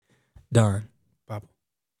Don. Papa.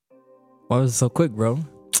 Why was it so quick, bro?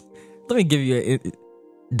 Let me give you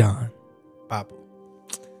Don. Papa.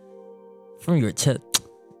 From your chest.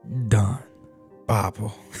 Don. Papa.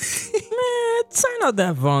 Man, turn out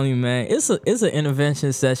that volume, man. It's an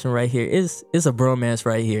intervention session right here. It's a bromance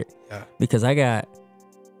right here. Yeah. Because I got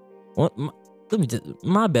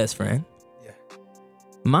my best friend. Yeah.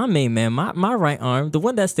 My main man, my right arm, the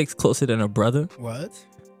one that sticks closer than a brother. What?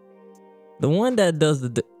 The one that does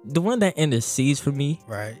the one that intercedes for me.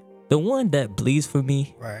 Right. The one that bleeds for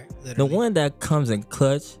me. Right. The Literally. one that comes in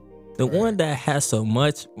clutch. The Right. one that has so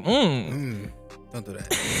much. Don't do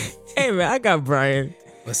that. Hey man, I got Brian.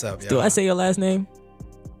 What's up, y'all? Do I say your last name?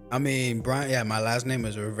 I mean, Brian. Yeah, my last name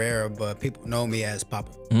is Rivera, but people know me as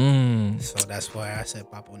Papa. So that's why I said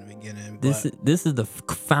Papa in the beginning. But This is the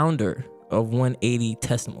founder of 180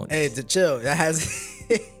 Testimonies. hey, to chill. That has.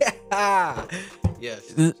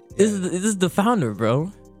 Yes. This is the founder,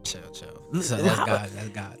 bro. Chill. So that's God. That's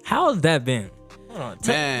God. How has that been? Hold on,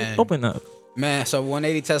 Man. open up. Man, so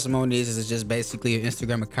 180 Testimonies is just basically an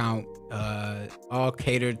Instagram account, all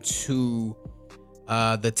catered to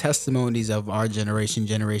the testimonies of our generation,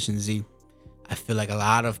 Generation Z. I feel like a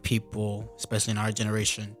lot of people, especially in our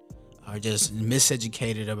generation, are just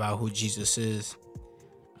miseducated about who Jesus is.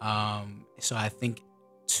 So I think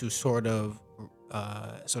to sort of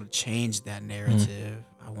change that narrative,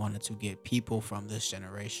 I wanted to get people from this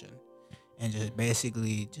generation and just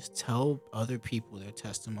basically just tell other people their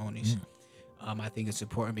testimonies. I think it's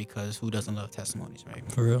important because who doesn't love testimonies, right?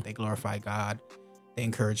 For real. They glorify God, they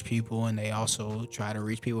encourage people, and they also try to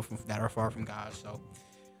reach people that are far from God. So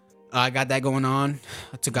I got that going on.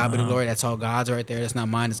 To God be the glory. That's all God's right there. That's not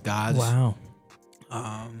mine. It's God's. Wow.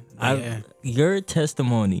 Yeah. Your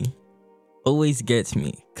testimony always gets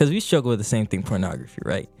me because we struggle with the same thing, pornography,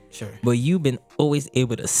 right? Sure. But you've been always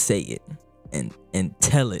able to say it and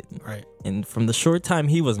tell it. Right. And from the short time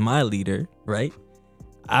he was my leader, right?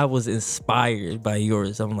 I was inspired by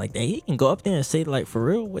yours. I'm like, dang, he can go up there and say like for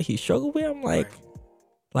real what he struggled with. I'm like,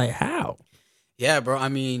 like how? Yeah, bro. I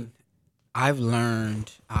mean, I've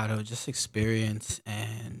learned out of just experience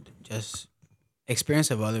and just experience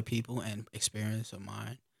of other people and experience of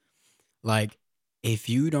mine. Like, if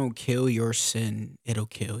you don't kill your sin, it'll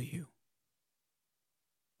kill you.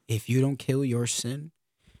 If you don't kill your sin,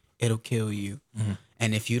 it'll kill you. Mm-hmm.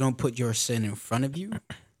 And if you don't put your sin in front of you,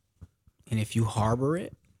 and if you harbor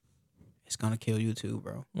it, it's gonna kill you too,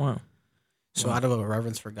 bro. Wow. So out of a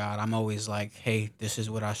reverence for God, I'm always like, hey, this is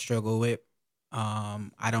what I struggle with.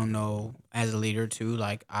 I don't know, as a leader too,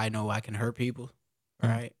 like I know I can hurt people,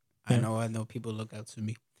 right? Yeah. I know people look up to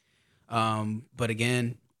me. But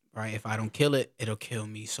again, right, if I don't kill it, it'll kill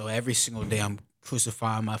me. So every single day I'm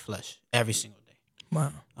crucifying my flesh. Every single day.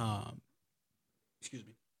 Wow. Excuse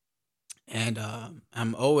me. And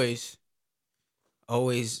I'm always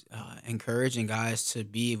encouraging guys to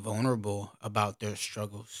be vulnerable about their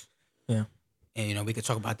struggles. Yeah. And we could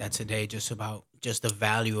talk about that today, just about just the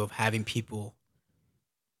value of having people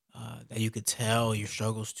that you could tell your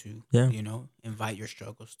struggles to. Yeah. Invite your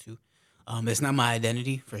struggles to. It's not my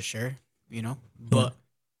identity for sure, but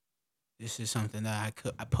this is something that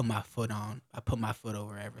I put my foot on. I put my foot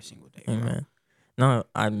over every single day. Bro. Amen. No,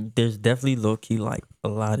 there's definitely low key like a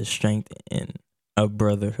lot of strength in a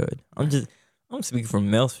brotherhood. I'm speaking from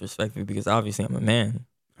male's perspective because obviously I'm a man,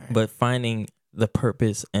 Right. but finding the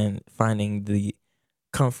purpose and finding the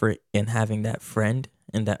comfort in having that friend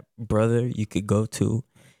and that brother you could go to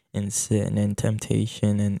and sit and in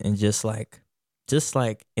temptation and just like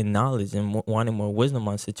in knowledge and wanting more wisdom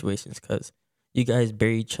on situations because you guys bear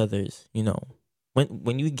each other's,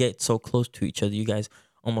 when you get so close to each other, you guys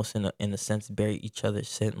almost in a sense bury each other's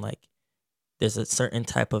sin. Like there's a certain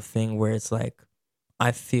type of thing where it's like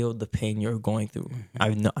I feel the pain you're going through.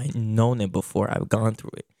 Mm-hmm. I've known it before. I've gone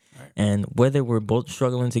through it. Right. And whether we're both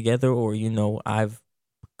struggling together or I've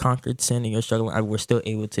conquered sin and you're struggling, we're still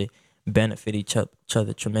able to benefit each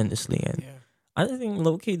other tremendously. And I just think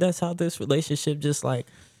low key that's how this relationship just like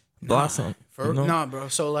blossomed. Nah, bro.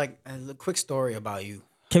 So like a quick story about you.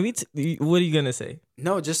 Can we? What are you gonna say?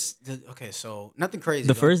 No, okay. So nothing crazy.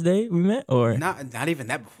 The first day we met, or not even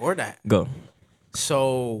that. Before that. Go.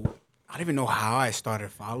 So I don't even know how I started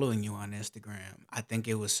following you on Instagram. I think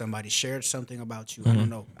it was somebody shared something about you. I don't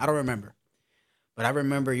know. I don't remember. But I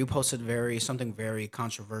remember you posted something very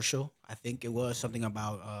controversial. I think it was something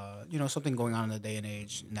about something going on in the day and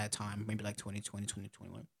age in that time, maybe like 2020,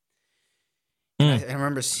 2021. And I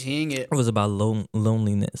remember seeing it. It was about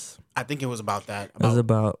loneliness. I think it was about that. It was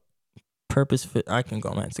about purpose fit. I can go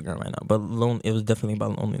on my Instagram right now, but it was definitely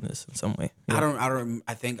about loneliness in some way. Yeah.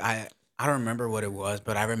 I think I I don't remember what it was,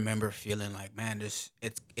 but I remember feeling like, man, this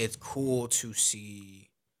it's cool to see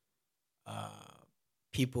uh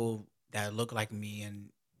people that look like me and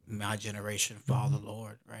my generation follow Mhm. the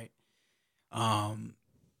Lord, right? Um,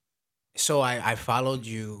 so I followed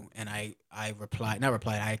you and I replied, not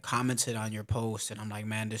replied, I commented on your post and I'm like,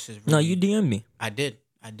 man, this is No, you really. DM me. I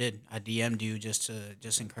DM'd you just to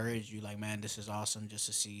just encourage you, like, man, this is awesome just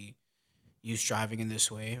to see you striving in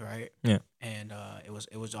this way, right? Yeah, And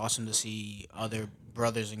it was awesome to see other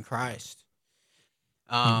brothers in Christ.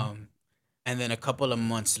 mm, Um, and then a couple of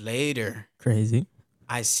months later, crazy.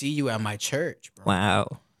 I see you at my church, bro.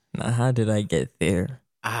 Wow. Now, how did I get there,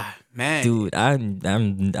 Ah, man, dude?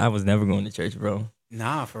 I was never going to church, bro.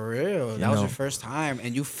 nah, for real. You That was your know. first time,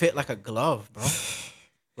 and you fit like a glove, bro.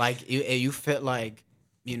 Like you fit like,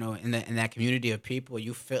 in that community of people,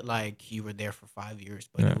 you fit like you were there for 5 years,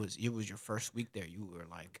 but Yeah, it was your first week there. You were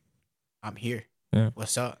like, I'm here. yeah.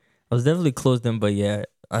 What's up? I was definitely closed in, but yeah,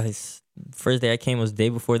 first day I came was day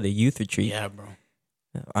before the youth retreat. Yeah, bro.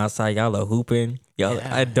 Outside, y'all are hooping. Y'all,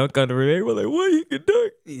 I Yeah. dunk on the rim. They were like, "What you can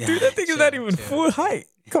dunk, Yeah. dude? That thing is not Chill, even chill, full chill. height.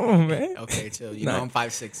 Come on, man." Okay, chill. You know Nah, I'm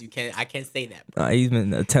 5'6". I can't say that, bro. nah, he's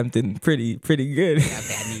been attempting pretty good. I got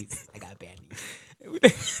bad knees. I got bad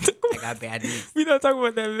knees. I got bad knees. We not talking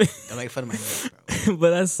about that, man. Don't make fun of my knees, bro.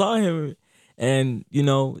 But I saw him and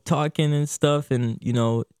talking and stuff and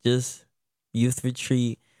just youth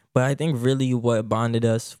retreat. But I think really what bonded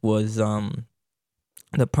us was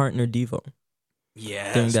the partner Devo during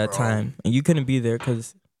Yes, that bro. time, and you couldn't be there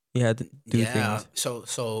because you had to do Yeah. things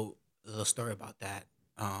So a little story about that.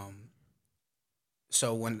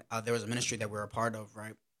 So when there was a ministry that we're a part of,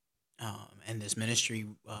 right? And this ministry,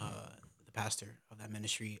 the pastor of that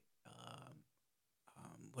ministry,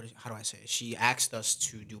 how do I say it? She asked us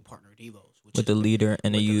to do partner devos, which with is the leader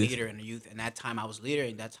and the with the youth. leader and the youth. And that time I was leader,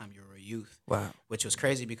 and that time you were a youth, Wow. which was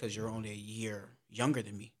crazy because you're only a year younger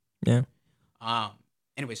than me. Yeah. Um.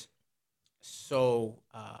 Anyways, so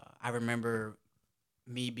I remember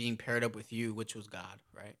me being paired up with you, which was God,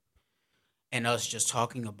 right? And us just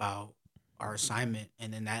talking about our assignment,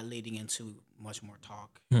 and then that leading into much more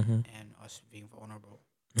talk Mm-hmm. and us being vulnerable.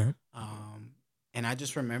 Yeah. Um, and I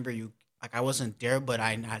just remember you, like, I wasn't there, but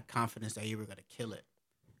I had confidence that you were gonna kill it.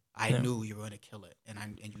 I Yeah. knew you were gonna kill it, and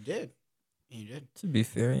you did, and you did. To be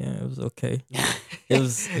fair, yeah, it was okay. It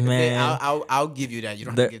was man. I'll give you that. You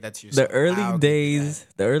don't have to the give that to the yourself. early I'll give you that. days,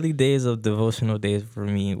 the early days of devotional days for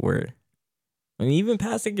me were. I mean, even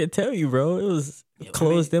Pastor could tell you, bro. It was Yeah,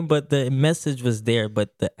 closed in, but the message was there,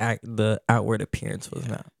 but the outward appearance was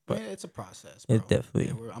yeah. not. I But mean, it's a process, bro. it definitely.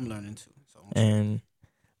 And I'm learning too, so don't trip. And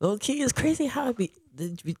low key is crazy how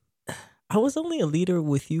I was only a leader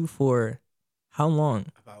with you for how long?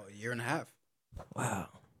 About a year and a half. Wow,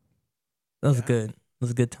 that was Yeah. good. It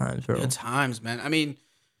was good times, bro. Good times, man. I mean,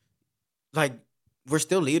 like, we're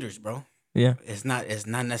still leaders, bro. Yeah, It's not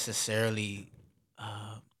necessarily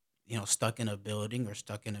stuck in a building or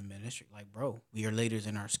stuck in a ministry. Like, bro, we are leaders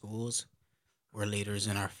in our schools. We're leaders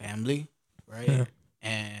in our family, right? yeah,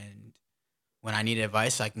 And when I need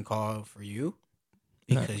advice, I can call for you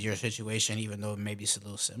no, because your situation, even though maybe it's a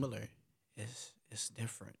little similar, is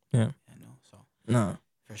different. yeah, So no.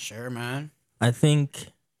 for sure, man. I think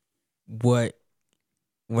what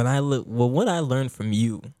when I look, well, what I learned from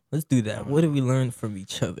you. Let's do that. What did we learn from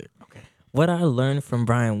each other? Okay. What I learned from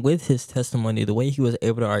Brian with his testimony, the way he was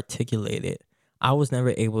able to articulate it, I was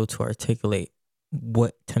never able to articulate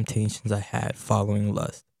what temptations I had following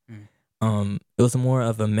lust. Mm. It was more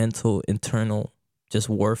of a mental, internal, just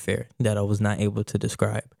warfare that I was not able to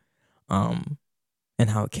describe, um, and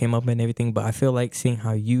how it came up and everything. But I feel like seeing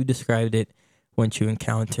how you described it, what you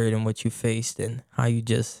encountered and what you faced, and how you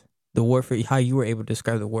just the warfare, how you were able to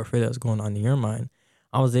describe the warfare that was going on in your mind.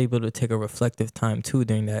 I was able to take a reflective time too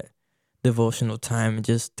during that devotional time and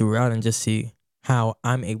just throughout and just see how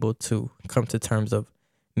I'm able to come to terms of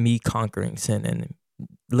me conquering sin and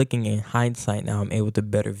looking in hindsight now I'm able to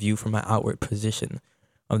better view from my outward position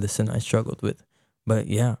of the sin I struggled with. But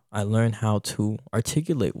yeah, I learned how to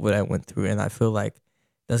articulate what I went through and I feel like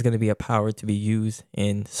that's going to be a power to be used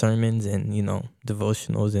in sermons and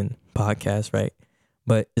devotionals and podcasts, right?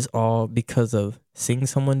 But it's all because of seeing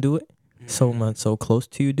someone do it so much so close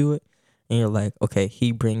to you do it and you're like, okay,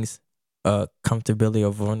 he brings comfortability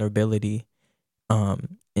or vulnerability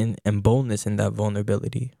and boldness in that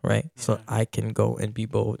vulnerability, right? So Yeah. I can go and be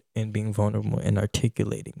bold and being vulnerable and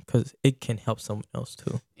articulating because it can help someone else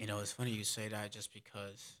too. It's funny you say that just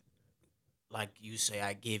because, like you say,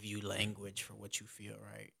 I give you language for what you feel,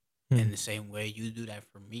 right? In Mm. the same way, you do that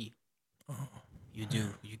for me. Oh, You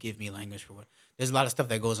do. You give me language for what. There's a lot of stuff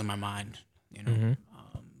that goes in my mind, mm-hmm.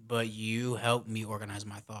 but you help me organize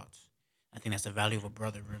my thoughts. I think that's the value of a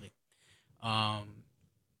brother, really. Um,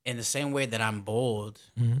 in the same way that I'm bold,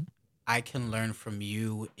 Mm-hmm. I can learn from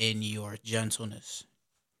you in your gentleness.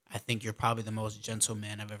 I think you're probably the most gentle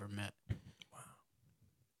man I've ever met,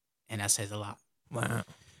 and that says a lot. Wow.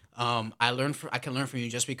 I can learn from you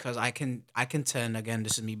just because I can tend, again,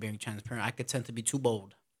 this is me being transparent. I could tend to be too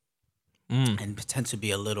bold Mm. and tend to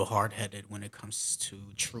be a little hard headed when it comes to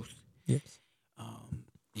truth. Yes. Um,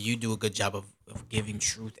 you do a good job of giving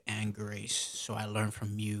truth and grace, so I learn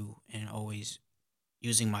from you and always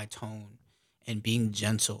using my tone and being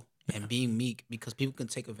gentle and being meek, because people can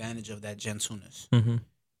take advantage of that gentleness. Mm-hmm.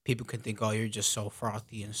 People can think, oh, you're just so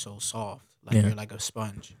frothy and so soft, like Yeah. you're like a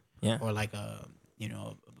sponge, Yeah. or like a, you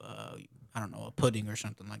know, I don't know, a pudding or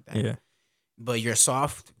something like that. Yeah. But you're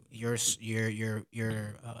soft, you're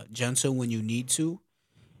gentle when you need to,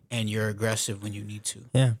 and you're aggressive when you need to.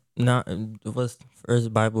 Yeah. Not it was the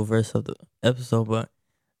first Bible verse of the episode, but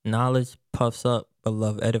knowledge puffs up, but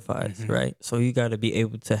love edifies, Hmm. right? So you got to be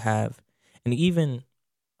able to have, and even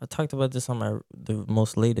I talked about this on my the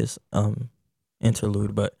most latest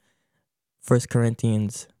interlude, but First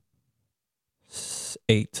Corinthians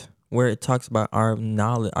 8, where it talks about our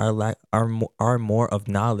knowledge, our lack, our more of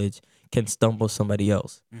knowledge can stumble somebody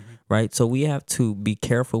else, Hmm. right? So we have to be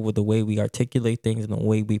careful with the way we articulate things and the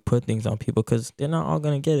way we put things on people, because they're not all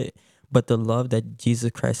gonna get it. But the love that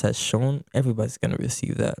Jesus Christ has shown, everybody's gonna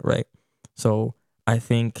receive that, right? So I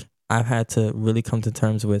think I've had to really come to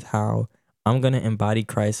terms with how I'm gonna embody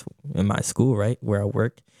Christ in my school, right, where I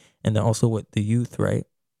work, and then also with the youth, right,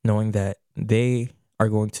 knowing that they are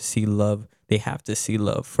going to see love. They have to see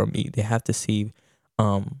love from me. They have to see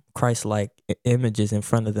Christ like images in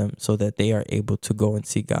front of them so that they are able to go and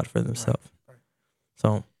see God for Right. themselves. Right.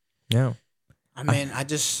 So, yeah. I I, mean,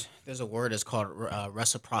 there's a word that's called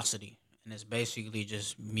reciprocity, and it's basically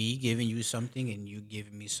just me giving you something and you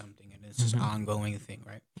giving me something, and it's just Mhm, ongoing thing,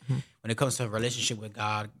 right? mhm, When it comes to a relationship with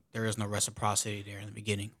God, there is no reciprocity there in the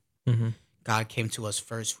beginning. mhm. God came to us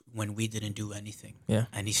first when we didn't do anything, Yeah.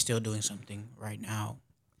 and He's still doing something right now.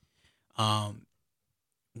 Um,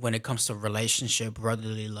 when it comes to relationship,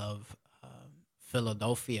 brotherly love,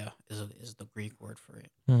 Philadelphia is the Greek word for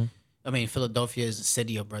it. Mm, I mean, Philadelphia is the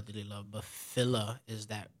city of brotherly love, but phila is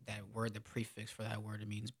that word, the prefix for that word. It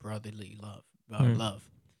means brotherly love, mm, love.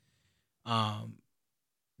 Um,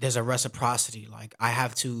 there's a reciprocity. Like I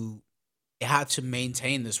have to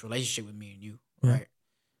maintain this relationship with me and you, yeah. right?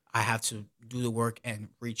 I have to do the work and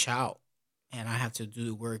reach out, and I have to do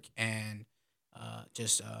the work and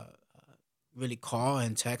just really call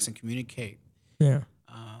and text and communicate. Yeah.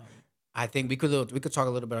 I think we could talk a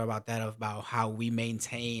little bit about that, about how we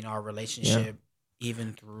maintain our Yeah. relationship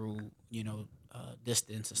even through,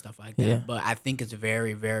 distance and stuff like Yeah. that. But I think it's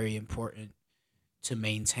very, very important to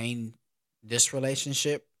maintain this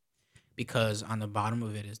relationship, because on the bottom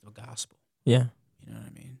of it is the gospel. Yeah. You know what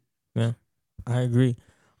I mean? Yeah. I agree.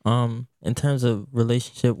 In terms of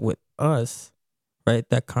relationship with us, right?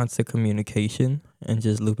 That constant communication and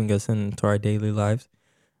just looping us into our daily lives,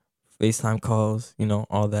 FaceTime calls,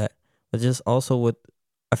 all that. But just also with,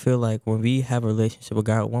 I feel like when we have a relationship with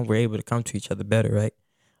God, when we're able to come to each other better, right?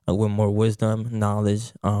 With more wisdom,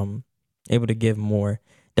 knowledge, able to give more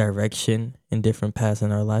direction in different paths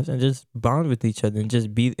in our lives, and just bond with each other and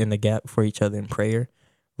just be in the gap for each other in prayer,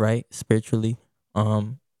 right? Spiritually.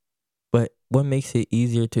 Um, but what makes it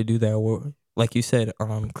easier to do that? Like you said,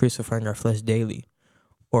 crucifying our flesh daily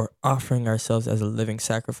or offering ourselves as a living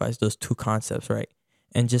sacrifice, those two concepts, right?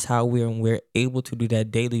 And just how we're able to do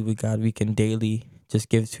that daily with God, we can daily just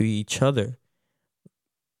give to each other,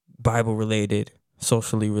 Bible related,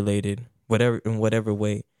 socially related, whatever, in whatever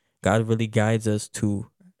way. God really guides us to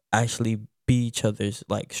actually be each other's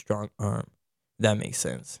like strong arm. That makes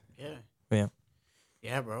sense. Yeah, Yeah.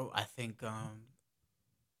 yeah, bro. I think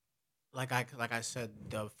like I said,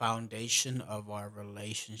 the foundation of our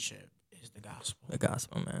relationship is the gospel. The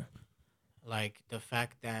gospel, man. Like the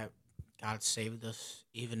fact that God saved us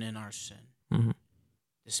even in our sin, Hmm.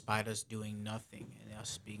 despite us doing nothing and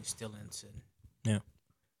us being still in sin. Yeah.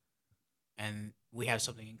 And we have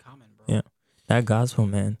something in common, bro. Yeah. That gospel,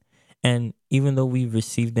 man. And even though we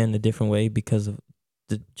received it in a different way because of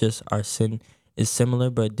just our sin is similar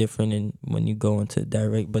but different in when you go into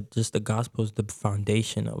direct, but just the gospel is the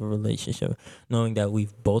foundation of a relationship. Knowing that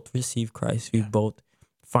we've both received Christ, we Yeah. both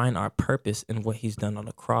find our purpose in what he's done on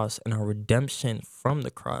the cross and our redemption from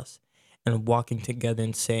the cross, and walking together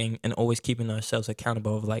and saying and always keeping ourselves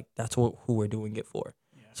accountable of like that's who we're doing it for.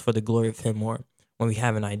 Yeah. It's for the glory of him. Or when we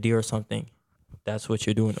have an idea or something, that's what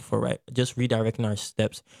you're doing it for, right? Just redirecting our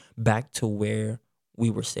steps back to where we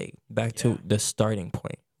were saved, back Yeah. to the starting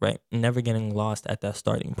point, right? Never getting lost at that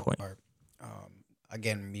starting point. Word.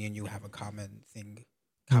 again, me and you have a common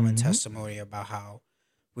Mm-hmm. testimony about how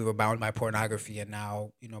we were bound by pornography, and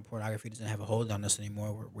now pornography doesn't have a hold on us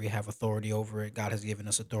anymore. We have authority over it. God has given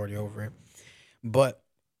us authority over it. But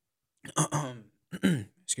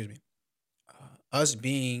excuse me, us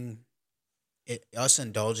being us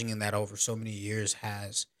indulging in that over so many years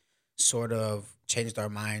has sort of changed our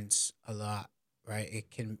minds a lot, right?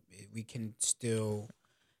 We can still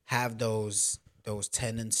have those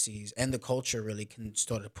tendencies, and the culture really can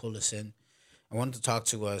start to pull us in. I wanted to talk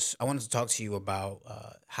to you about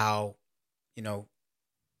how you know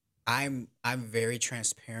I'm very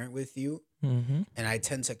transparent with you, Mm-hmm. and I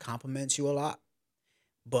tend to compliment you a lot.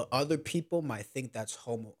 But other people might think that's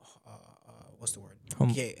homo. What's the word?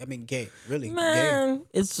 Gay. I mean, gay. Really, gay. Man,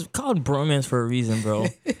 it's called bromance for a reason, bro.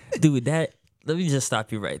 Dude, that let me just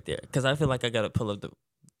stop you right there, because I feel like I gotta pull up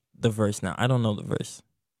the verse now. I don't know the verse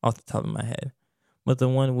off the top of my head, but the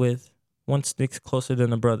one with one sticks closer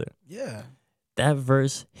than a brother. Yeah. That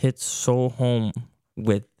verse hits so home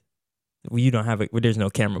with. Well, you don't have it. Well, there's no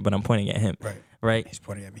camera, but I'm pointing at him, Right. right? He's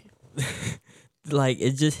pointing at me. Like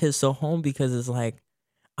it just hits so home because it's like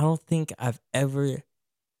I don't think I've ever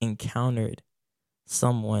encountered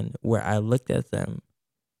someone where I looked at them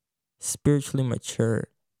spiritually mature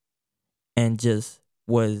and just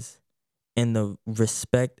was in the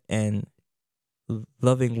respect and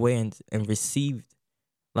loving way and received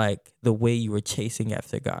like the way you were chasing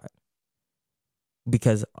after God.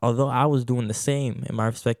 Because although I was doing the same in my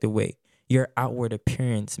respective way, your outward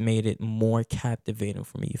appearance made it more captivating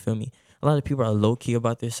for me. You feel me? A lot of people are low key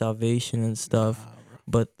about their salvation and Nah, stuff, bro.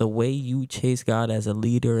 but the way you chase God as a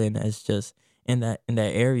leader and as just in that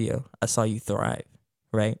area, I saw you thrive,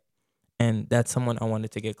 right? And that's someone I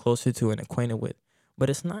wanted to get closer to and acquainted with. But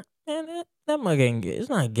it's not, man. That mug ain't gay. It's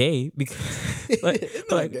not gay because, like, It's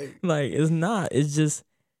not like, gay. like, it's not. It's just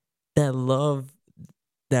that love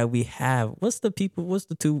that we have. What's the people? What's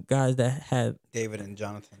the two guys that had David and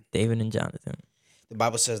Jonathan. David and Jonathan? The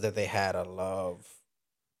Bible says that they had a love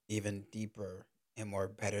even deeper and more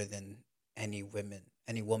better than any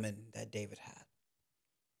woman that David had.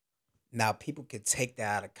 Now, people could take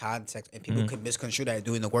that out of context, and people Mm, could misconstrue that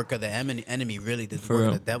doing the work of the enemy, really the for work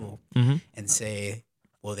of the real. devil, Mm-hmm. and say,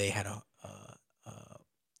 well, they had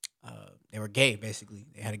they were gay, basically.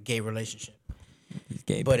 They had a gay relationship. These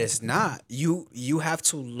gay But people. it's not. You have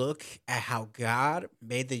to look at how God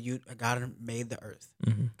made the earth.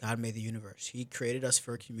 Mm-hmm. God made the universe. He created us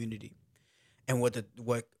for a community. And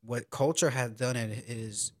what culture has done it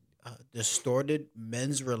is distorted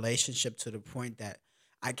men's relationship to the point that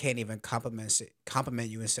I can't even compliment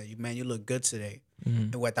you and say, "You man, you look good today," Mm-hmm.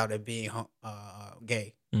 and without it being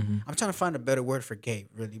gay. Mm-hmm. I'm trying to find a better word for gay,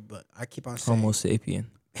 really, but I keep on Homo saying sapien.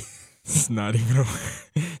 It's not even.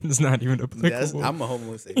 It's not even applicable. I'm a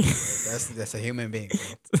homo sapien, bro. That's a human being,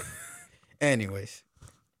 bro. Anyways,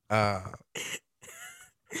 uh,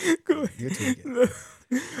 Go you're ahead. tweaking. No.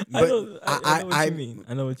 I But know. I know what you mean.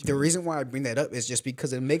 I know what you the mean. reason why I bring that up is just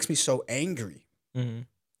because it makes me so angry. Mm-hmm.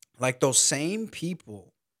 Like those same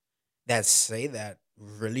people that say that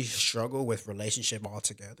really struggle with relationship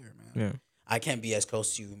altogether, man. Yeah. I can't be as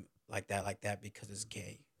close to you like that because it's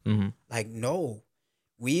gay. Mm-hmm. Like no,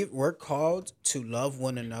 we're called to love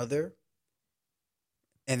one another,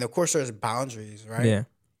 and of course there's boundaries, right? Yeah.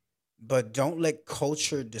 But don't let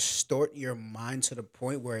culture distort your mind to the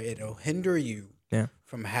point where it'll hinder you Yeah.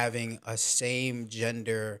 from having a same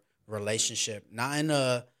gender relationship, not in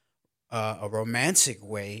a romantic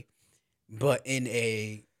way, but in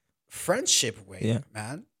a friendship way, Yeah.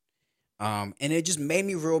 man. And it just made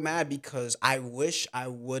me real mad because I wish I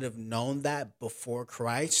would have known that before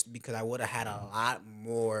Christ, because I would have had a lot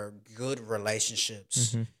more good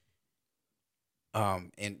relationships Mm-hmm.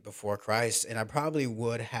 in before Christ, and I probably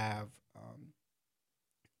would have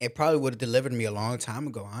it probably would have delivered me a long time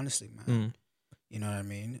ago, honestly, man. Mm. You know what I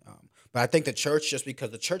mean? But I think the church, just because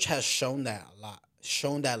the church has shown that a lot,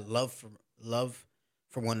 shown that love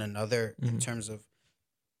for one another in Mm-hmm. terms of,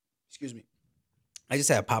 excuse me, I just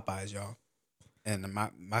had Popeyes, y'all, and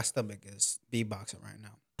my stomach is beatboxing right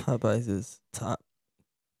now. Popeyes is top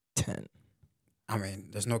 10. I mean,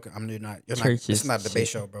 there's no, I'm you're not. This is Church's not a debate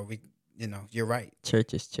chicken. show, bro. You're right.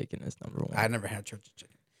 Church's chicken is number I one. never had church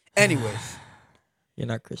chicken. Anyways, You're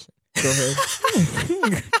not Christian. Go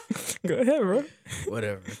ahead. Go ahead, bro.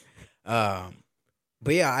 whatever. Um,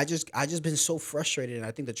 but yeah, I just been so frustrated, and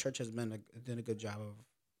I think the church has done a good job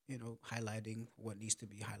of highlighting what needs to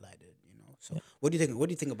be highlighted. So what do you think? What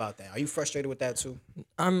do you think about that? Are you frustrated with that too?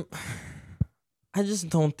 I'm. I just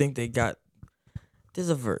don't think they got. There's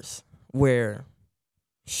a verse where,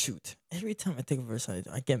 shoot, every time I think of a verse, I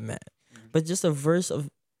get mad. Mhm. But just a verse of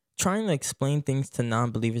trying to explain things to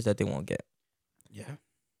non-believers that they won't get. Yeah.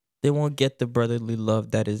 They won't get the brotherly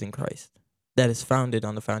love that is in Christ, that is founded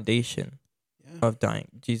on the foundation Yeah. of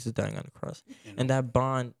Jesus dying on the cross, You know? and that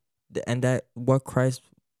bond, and that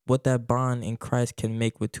what that bond in Christ can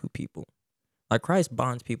make with two people. Like Christ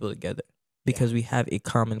bonds people together because we have a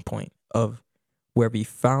common point of where we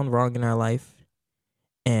found wrong in our life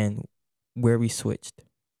and where we switched.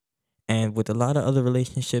 And with a lot of other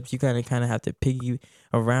relationships, you kind of have to piggy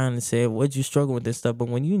around and say, "What'd you struggle with this stuff?" But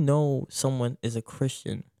when you know someone is a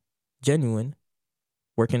Christian, genuine,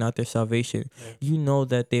 working out their salvation, you know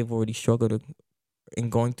that they've already struggled in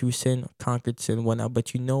going through sin, conquered sin, whatnot.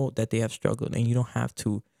 But you know that they have struggled, and you don't have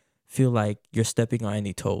to feel like you're stepping on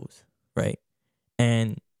any toes, right?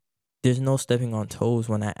 And there's no stepping on toes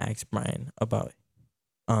when I asked Brian about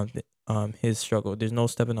his struggle. There's no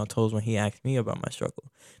stepping on toes when he asked me about my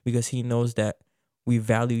struggle, because he knows that we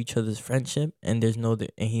value each other's friendship, and and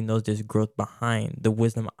he knows there's growth behind the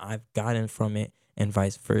wisdom I've gotten from it, and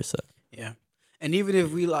vice versa. Yeah. And even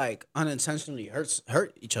if we like unintentionally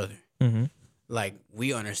hurt each other, Mm-hmm. like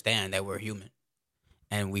we understand that we're human,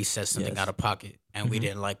 and we said something Yes. out of pocket, and we Mhm.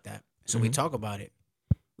 didn't like that, so we talk about it.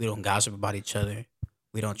 We don't gossip about each other.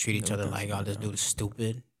 We don't treat each No other like, gossip, "Oh, this no. dude is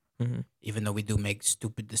stupid," Mm-hmm. even though we do make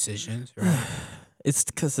stupid decisions, right? It's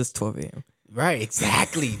because it's 12 a.m. Right,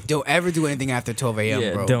 exactly. Don't ever do anything after 12 a.m.,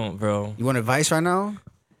 Yeah, bro. don't, bro. You want advice right now?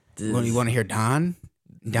 You This- want to hear Don?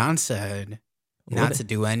 Don said not What? to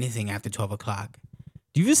do anything after 12 o'clock.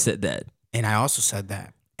 You just said that. And I also said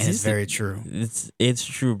that. And You it's said- very true. It's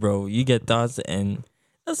true, bro. You get thoughts, and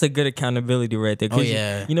that's a good accountability right there. 'Cause Oh,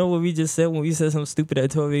 yeah. You know what we just said when we said something stupid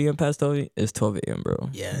at 12 a.m. past 12 a.m.? It's 12 a.m., bro.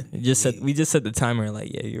 Yeah. We just set the timer.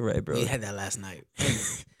 Like, yeah, you're right, bro. We had that last night.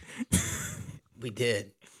 We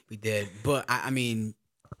did. But I mean,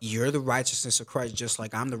 you're the righteousness of Christ, just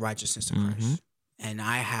like I'm the righteousness of Christ. Mhm. And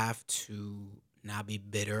I have to not be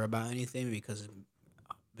bitter about anything, because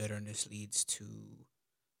bitterness leads to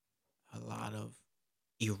a lot of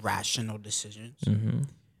irrational decisions. Mm-hmm.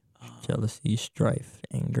 Jealousy, strife,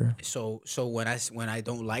 anger. So when I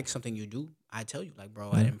don't like something you do, I tell you, like,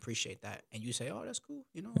 bro, I didn't appreciate that, and you say, "Oh, that's cool.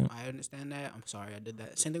 You know, I understand that. I'm sorry I did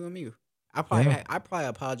that." Same thing with me. I probably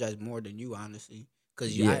apologize more than you, honestly,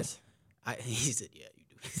 because Yes. he said, "Yeah, you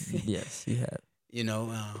do." Yes, you have. You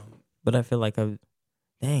know, But I feel like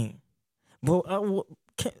dang. Well,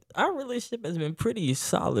 our relationship has been pretty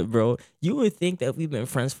solid, bro. You would think that we've been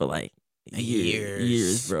friends for like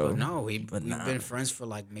years, bro. But no, we've nah. been friends for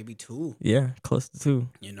like maybe 2. Yeah, close to 2.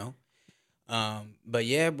 You know, but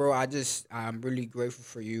yeah, bro, I'm really grateful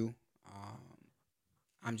for you.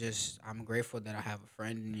 I'm grateful that I have a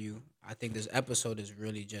friend in you. I think this episode is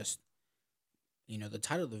really just, the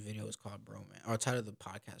title of the video is called Bromance, or title of the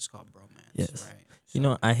podcast is called Bromance. Yes. Right. You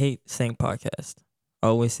know, I hate saying podcast. I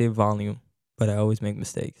always say volume, but I always make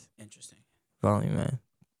mistakes. Interesting. Volume, man.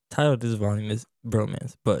 Title of this volume is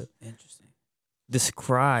Bromance, but Interesting.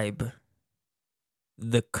 describe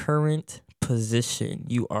the current position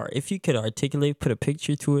you are. If you could articulate, put a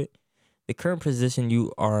picture to it, the current position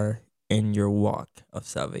you are in your walk of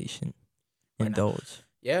salvation. Right now. Indulge.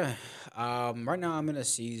 Yeah. Right now I'm in a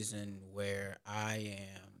season where I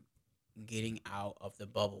am getting out of the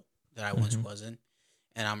bubble that I once was in,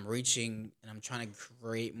 and I'm trying to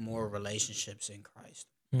create more relationships in Christ.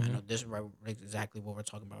 I know this is exactly what we're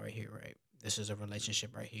talking about right here, right? This is a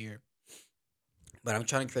relationship right here. But I'm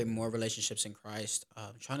trying to create more relationships in Christ.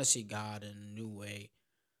 I'm trying to see God in a new way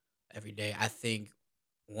every day. I think,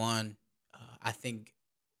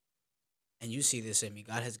 and you see this in me,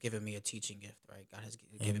 God has given me a teaching gift, right? God has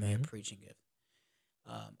given me a preaching gift.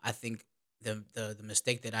 I think the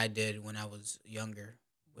mistake that I did when I was younger,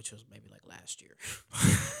 which was maybe like last year.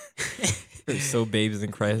 We're so babes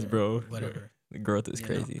in Christ, bro. Whatever. The growth is You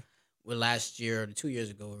crazy. know, well, last year, 2 years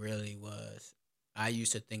ago, really was. I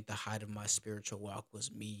used to think the height of my spiritual walk was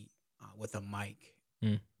me with a mic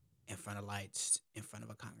in front of lights, in front of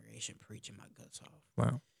a congregation, preaching my guts off.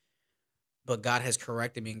 Wow. But God has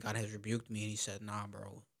corrected me, and God has rebuked me, and He said, "Nah,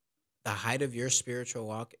 bro. The height of your spiritual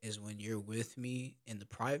walk is when you're with me in the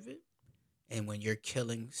private, and when you're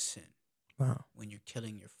killing sin. Wow. When you're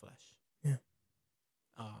killing your flesh." Yeah.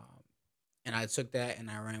 And I took that and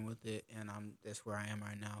I ran with it, and that's where I am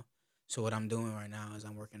right now. So what I'm doing right now is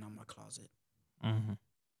I'm working on my closet. Mm-hmm.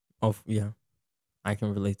 Oh yeah, I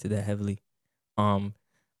can relate to that heavily.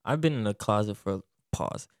 I've been in the closet for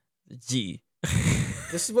pause. Gee.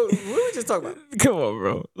 This is what we just talking about. Come on,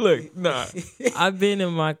 bro. Look, nah. I've been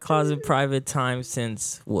in my closet private time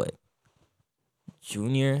since what?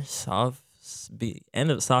 End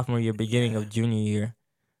of sophomore year, beginning of junior year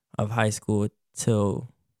of high school till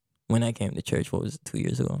when I came to church. What was it, 2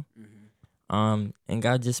 years ago? And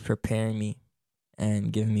God just preparing me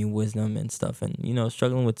and giving me wisdom and stuff, and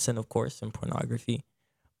struggling with sin, of course, and pornography.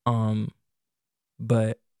 Um,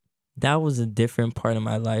 but that was a different part of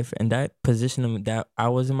my life, and that position that I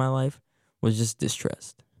was in my life was just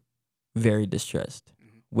distressed, very distressed,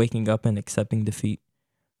 waking up and accepting defeat.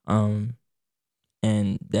 Um,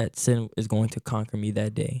 and that sin is going to conquer me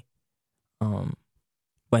that day.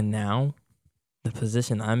 But now, the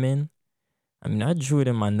position I'm in, I mean, I drew it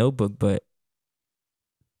in my notebook, but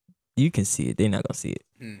you can see it. They're not gonna see it.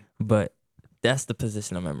 But that's the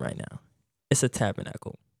position I'm in right now. It's a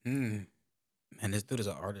tabernacle. Man, this dude is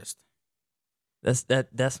an artist.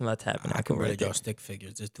 That's my tabernacle. I can really right draw there. stick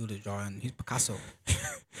figures. This dude is drawing. He's Picasso.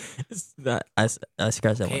 It's not, I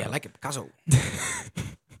scratched that Hey, one I out. like it, Picasso.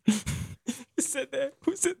 Who said that?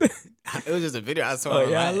 Who said that? It was just a video I saw. Oh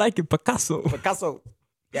yeah, I like it, Picasso. Picasso.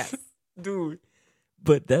 Yes. Dude.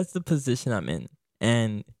 But that's the position I'm in.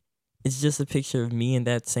 And it's just a picture of me in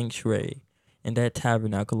that sanctuary, in that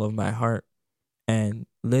tabernacle of my heart, and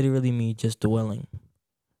literally me just dwelling.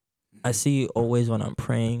 I see always when I'm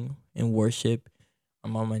praying in worship,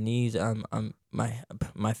 I'm on my knees, I'm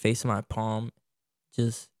my face in my palm,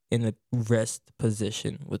 just in a rest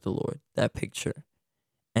position with the Lord. That picture.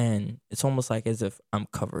 And it's almost like as if I'm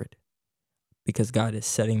covered because God is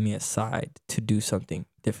setting me aside to do something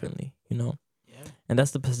differently, Yeah. And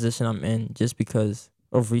that's the position I'm in just because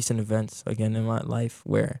of recent events again in my life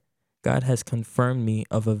where God has confirmed me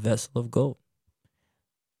of a vessel of gold.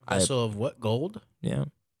 Vessel of what? Gold? Yeah.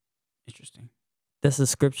 Interesting. That's a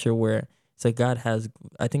scripture where it's like God has,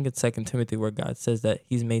 I think it's 2 Timothy where God says that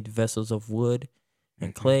he's made vessels of wood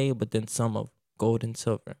and clay, but then some of gold and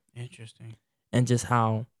silver. Interesting. And just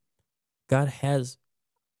how God has,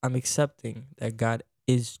 I'm accepting that God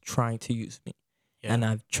is trying to use me. Yeah. And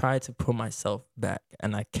I've tried to put myself back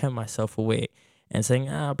and I kept myself away and saying,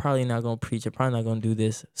 I'm probably not going to preach. I'm probably not going to do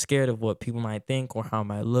this. Scared of what people might think or how I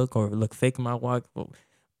might look or look fake in my walk or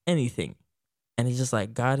anything. And it's just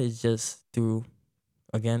like God is just through,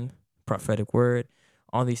 again, prophetic word,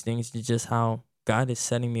 all these things, it's just how God is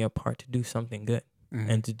setting me apart to do something good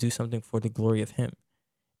and to do something for the glory of him.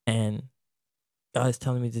 And God is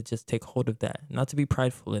telling me to just take hold of that, not to be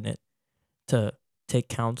prideful in it, to take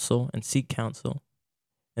counsel and seek counsel,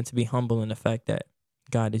 and to be humble in the fact that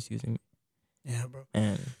God is using me. Yeah, bro.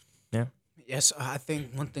 And yeah. Yes, I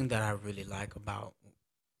think one thing that I really like about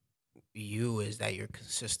you is that you're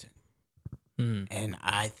consistent. And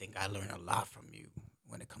I think I learn a lot from you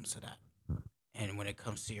when it comes to that. And when it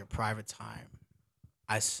comes to your private time,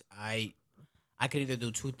 I can either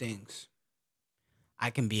do two things.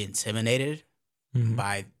 I can be intimidated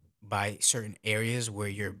by certain areas where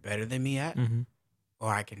you're better than me at,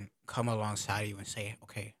 or I can come alongside you and say,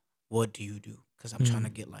 okay, what do you do? Because I'm trying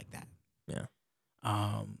to get like that. Yeah.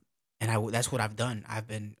 And that's what I've done. I've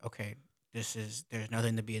been, okay, there's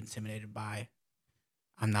nothing to be intimidated by.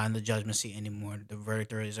 I'm not in the judgment seat anymore. The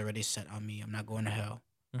verdict is already set on me. I'm not going to hell.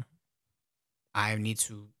 I need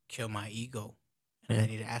to kill my ego. And I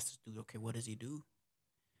need to ask this dude, okay, what does he do?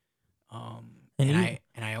 And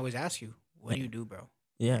I always ask you, what do you do, bro?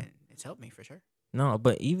 Yeah. And it's helped me for sure. No,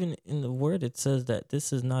 but even in the word it says that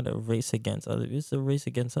this is not a race against others. It's a race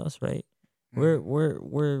against us, right?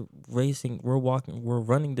 We're racing, we're walking, we're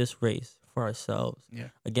running this race for ourselves,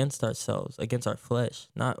 against ourselves, against our flesh,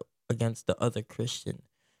 not against the other Christian,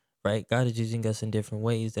 right? God is using us in different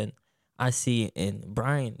ways. And I see in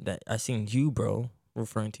Brian that I seen you, bro,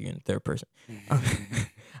 referring to you in third person.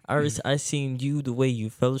 I seen you, the way you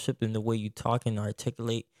fellowship and the way you talk and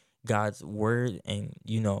articulate God's word and,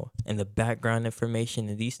 and the background information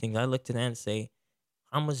and these things. I look to that and say,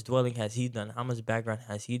 how much dwelling has he done? How much background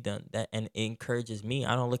has he done? That, and it encourages me.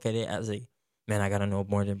 I don't look at it as a, man, I got to know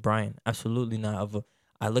more than Brian. Absolutely not.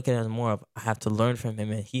 I look at it as more of, I have to learn from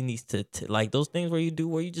him, and he needs to like those things where you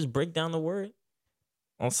just break down the word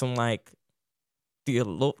on some like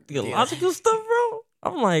theological stuff, bro.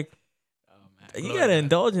 I'm like, you got to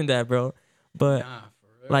indulge in that, bro. But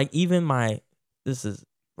like even this is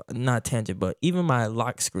not tangent, but even my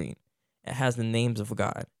lock screen, it has the names of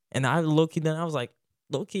God. And I low-key then I was like,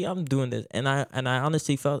 low-key, I'm doing this. And I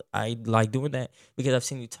honestly felt I like doing that because I've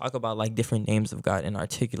seen you talk about like different names of God and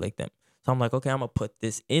articulate them. So I'm like, okay, I'm gonna put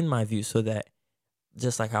this in my view so that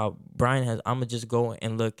just like how Brian has, I'm gonna just go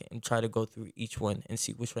and look and try to go through each one and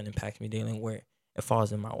see which one impacts me daily and where it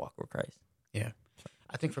falls in my walk with Christ. Yeah.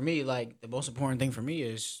 I think for me, like the most important thing for me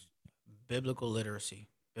is biblical literacy.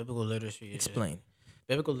 Biblical literacy is Explain.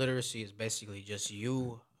 Biblical literacy is basically just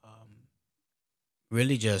you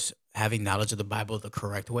really just having knowledge of the Bible the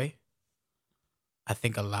correct way. I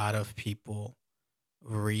think a lot of people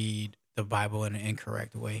read the Bible in an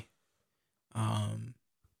incorrect way. um,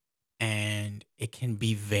 and it can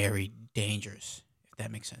be very dangerous if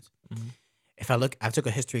that makes sense. Mm-hmm. I took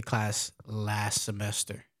a history class last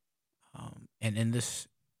semester, and in this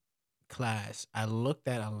class, I looked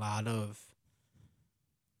at a lot of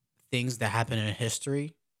things that happened in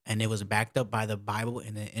history, and it was backed up by the Bible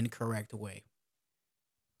in an incorrect way.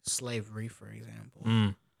 Slavery, for example.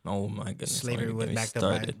 Mm. Oh my goodness! Don't Slavery even get was me backed up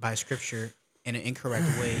started. by scripture in an incorrect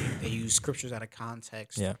way. They used scriptures out of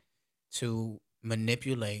context Yeah. to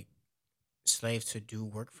manipulate slaves to do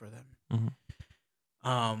work for them. Mm-hmm.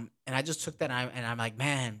 And I just took that and I'm like,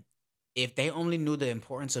 man, if they only knew the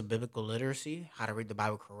importance of biblical literacy, how to read the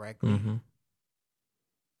Bible correctly, Mm-hmm.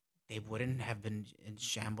 they wouldn't have been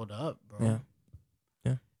shambled up, Yeah. bro.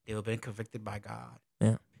 Yeah. They would have been convicted by God.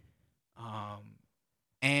 Yeah. Um,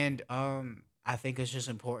 and I think it's just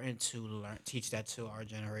important to teach that to our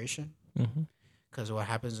generation, Mm-hmm. because what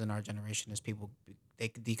happens in our generation is people they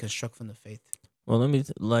deconstruct from the faith. Well, let me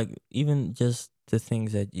like even just the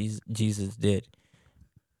things that Jesus did.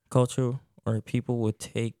 Culture or people would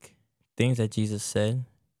take things that Jesus said,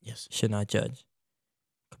 Yes. should not judge.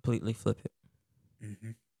 Completely flip it.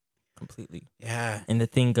 Mm-hmm. Completely. Yeah. And the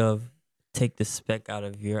thing of take the speck out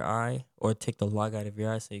of your eye or take the log out of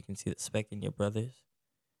your eye so you can see the speck in your brother's.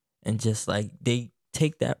 And just like they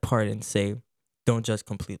take that part and say, don't judge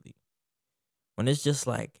completely. When it's just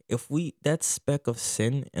like, if we, that speck of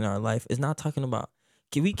sin in our life is not talking about,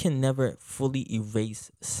 we can never fully erase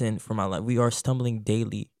sin from our life. We are stumbling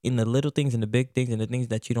daily in the little things and the big things and the things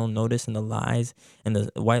that you don't notice and the lies and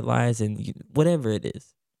the white lies and whatever it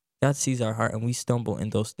is. God sees our heart and we stumble in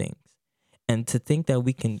those things. And to think that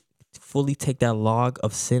we can fully take that log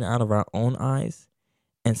of sin out of our own eyes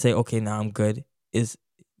and say, okay, now I'm good, is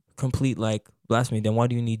complete like blasphemy. Then why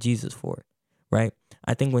do you need Jesus for it? Right?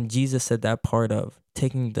 I think when Jesus said that part of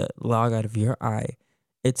taking the log out of your eye,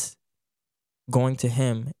 it's going to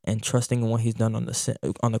him and trusting in what he's done on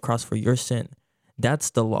the on the cross for your sin. That's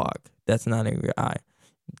the log. That's not in your eye.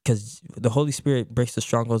 Because the Holy Spirit breaks the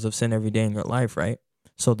strongholds of sin every day in your life, right?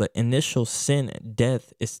 So the initial sin,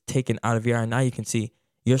 death, is taken out of your eye. Now you can see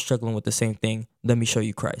you're struggling with the same thing. Let me show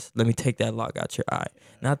you Christ. Let me take that log out your eye.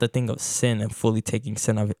 Not the thing of sin and fully taking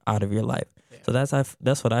sin out of your life. Yeah. So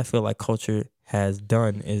that's what I feel like culture has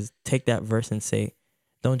done is take that verse and say,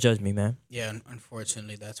 don't judge me, man. Yeah,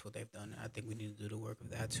 unfortunately, that's what they've done. I think we need to do the work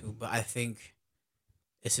of that too. But I think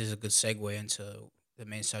this is a good segue into the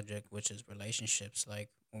main subject, which is relationships. Like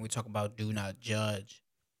when we talk about do not judge,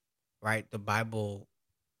 right? The Bible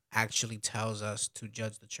actually tells us to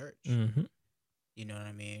judge the church. Mm-hmm. You know what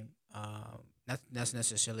I mean? Not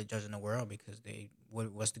necessarily judging the world because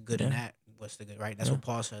what's the good in Yeah. that? What's the good, right? That's Yeah. what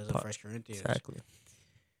Paul says in First Corinthians. Exactly.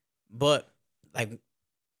 But like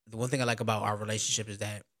the one thing I like about our relationship is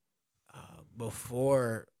that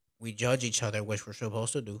before we judge each other, which we're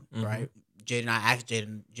supposed to do, Mhm. right? Jaden, I asked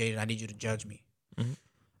Jaden, I need you to judge me. Mhm.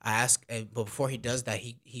 I ask, but before he does that,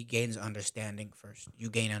 he gains understanding first. You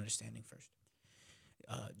gain understanding first.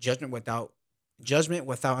 Judgment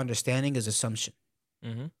without understanding is assumption.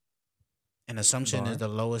 Mm-hmm. An assumption is Bar.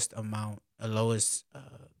 the lowest amount, the lowest.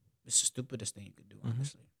 It's the stupidest thing you could do, Mhm.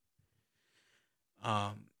 honestly.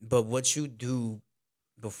 But what you do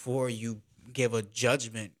before you give a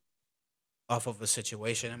judgment off of a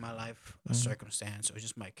situation in my life, a Mhm. circumstance, or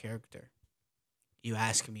just my character, you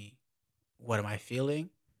ask me, what am I feeling?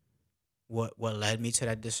 What led me to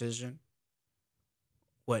that decision?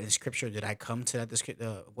 What in scripture did I come to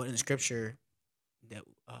that? What in scripture that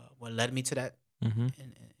what led me to that Mm-hmm.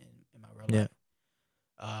 in my real Yeah. life?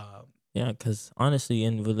 Um, Yeah, because honestly,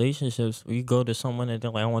 in relationships, you go to someone and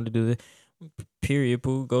they're like, "I want to do this." Period.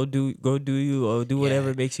 Boo. Go do you or do yeah,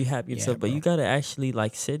 whatever makes you happy and yeah, stuff. But bro. you gotta actually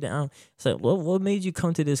like sit down. It's like, what made you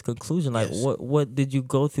come to this conclusion? Like, Yes. what did you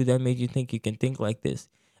go through that made you think you can think like this?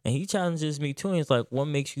 And he challenges me too. And it's like, what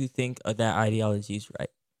makes you think that ideology is right?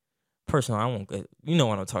 Personally, I won't go. You know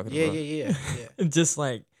what I'm talking Yeah, about. yeah, yeah, yeah. Just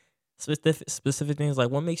like specific things. Like,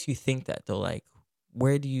 what makes you think that though? Like,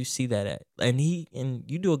 where do you see that at? And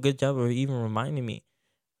you do a good job of even reminding me,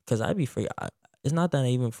 because I be forget. It's not that I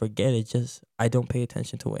even forget. It's just I don't pay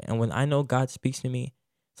attention to it. And when I know God speaks to me,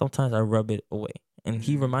 sometimes I rub it away. And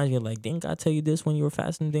He Mhm. reminds me like, didn't God tell you this when you were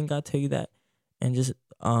fasting? Didn't God tell you that? And just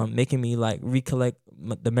making me like recollect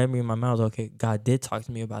the memory in my mind. Okay, God did talk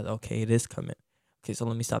to me about it. Okay, it is coming. Okay, so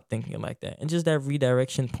let me stop thinking like that. And just that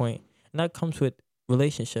redirection point, and that comes with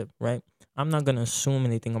relationship, right? I'm not gonna assume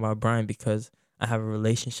anything about Brian because I have a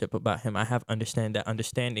relationship about him. I have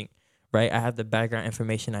understanding, right? I have the background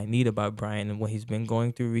information I need about Brian and what he's been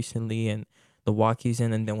going through recently and the walk he's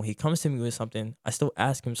in. And then when he comes to me with something, I still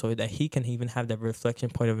ask him so that he can even have that reflection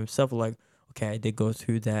point of himself, like, okay, I did go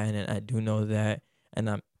through that, and I do know that, and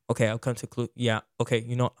I'm okay. I'll come to yeah, okay,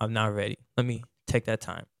 I'm not ready. Let me take that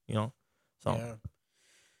time. So Yeah.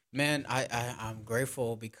 Man, I'm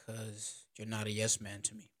grateful because you're not a yes man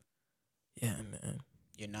to me. yeah, man.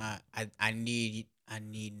 You're not. I need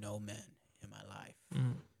no men in my life.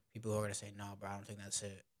 Mm, People who are gonna say, "No, bro, I don't think that's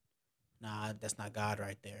it." Nah, that's not God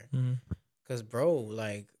right there. mm. Cause, bro,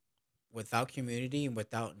 like, without community and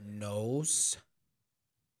without no's,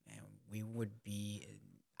 man, we would be.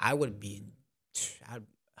 I would be. I'd,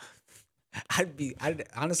 I'd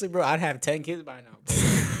honestly, bro, I'd have 10 kids by now, bro.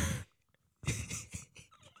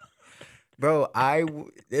 Bro,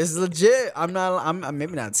 this is legit. I'm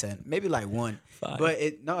maybe not 10, maybe like one, 5. but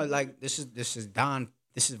no, like this is Don.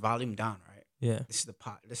 This is volume Don, right? Yeah, This is the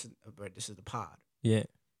pod. This is the pod. yeah,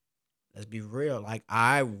 Let's be real. Like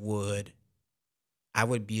I would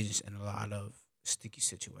be just in a lot of sticky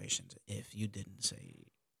situations if you didn't say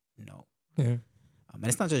no. yeah. And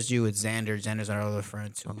it's not just you. It's Xander. Xander's our other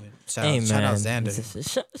friend too. And Hey, shout out man.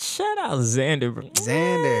 Xander. Shout out Xander, bro.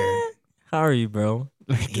 Xander. How are you, bro?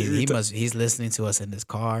 He's listening to us in his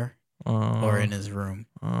car or in his room.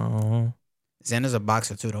 Oh, Xander's a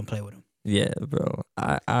boxer too. Don't play with him. yeah, bro.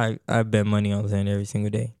 I bet money on Xander every single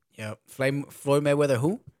day. Yep. Floyd Mayweather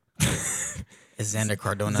who? It's Xander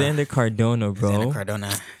Cardona. Xander Cardona, bro. Xander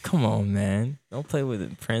Cardona. Come on, man. Don't play with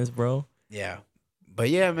the Prince, bro. Yeah. But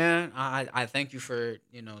yeah, man, I thank you for,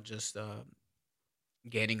 just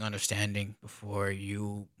gaining understanding before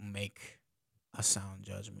you make a sound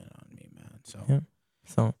judgment on me, man. So Yeah.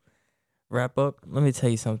 So, wrap up. Let me tell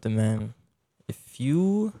you something, man.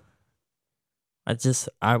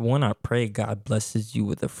 I want to pray God blesses you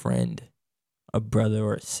with a friend, a brother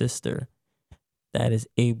or a sister that is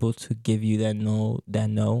able to give you that no,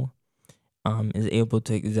 is able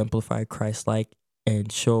to exemplify Christ-like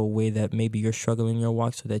and show a way that maybe you're struggling in your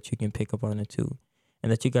walk so that you can pick up on it too.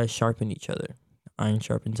 And that you guys sharpen each other. Iron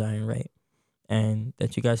sharpens iron, right? And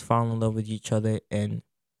that you guys fall in love with each other and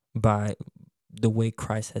by the way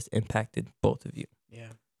Christ has impacted both of you. yeah.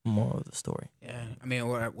 Moral of the story. Yeah. I mean,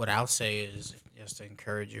 what I'll say is just to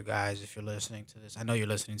encourage you guys, if you're listening to this, I know you're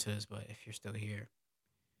listening to this, but if you're still here,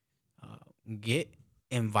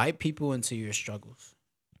 invite people into your struggles.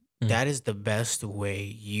 Mm. That is the best way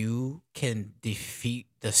you can defeat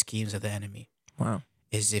the schemes of the enemy. Wow.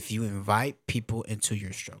 Is if you invite people into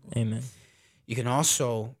your struggle. Amen. You can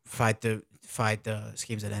also fight the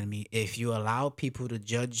schemes of the enemy if you allow people to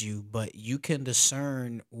judge you, but you can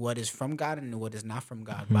discern what is from God and what is not from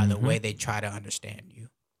God by the way they try to understand you.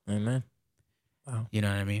 Amen. Wow. You know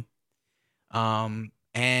what I mean?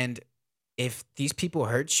 And if these people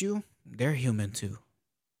hurt you, they're human too.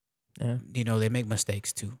 Yeah. They make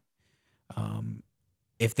mistakes too.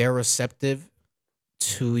 If they're receptive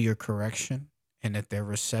to your correction and if they're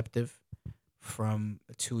receptive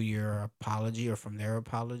to your apology or from their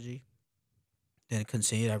apology, then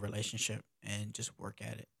continue that relationship and just work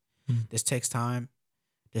at it. This takes time.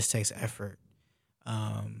 This takes effort.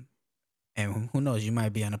 And who knows, you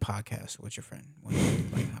might be on a podcast with your friend,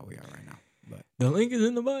 like how we are right now. But the link is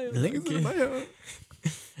in the bio. the link is in the bio.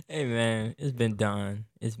 Hey, man, it's been Don.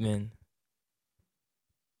 It's been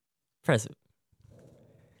press it.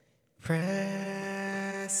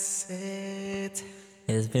 Press it.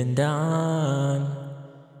 It's been Don.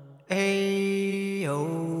 Ayo.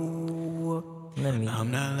 Let me. I'm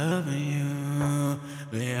not loving you.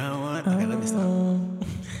 But I want. Okay, let me stop.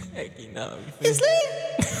 Heck, It's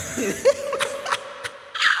lit.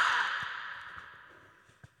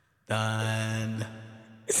 Done.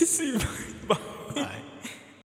 See,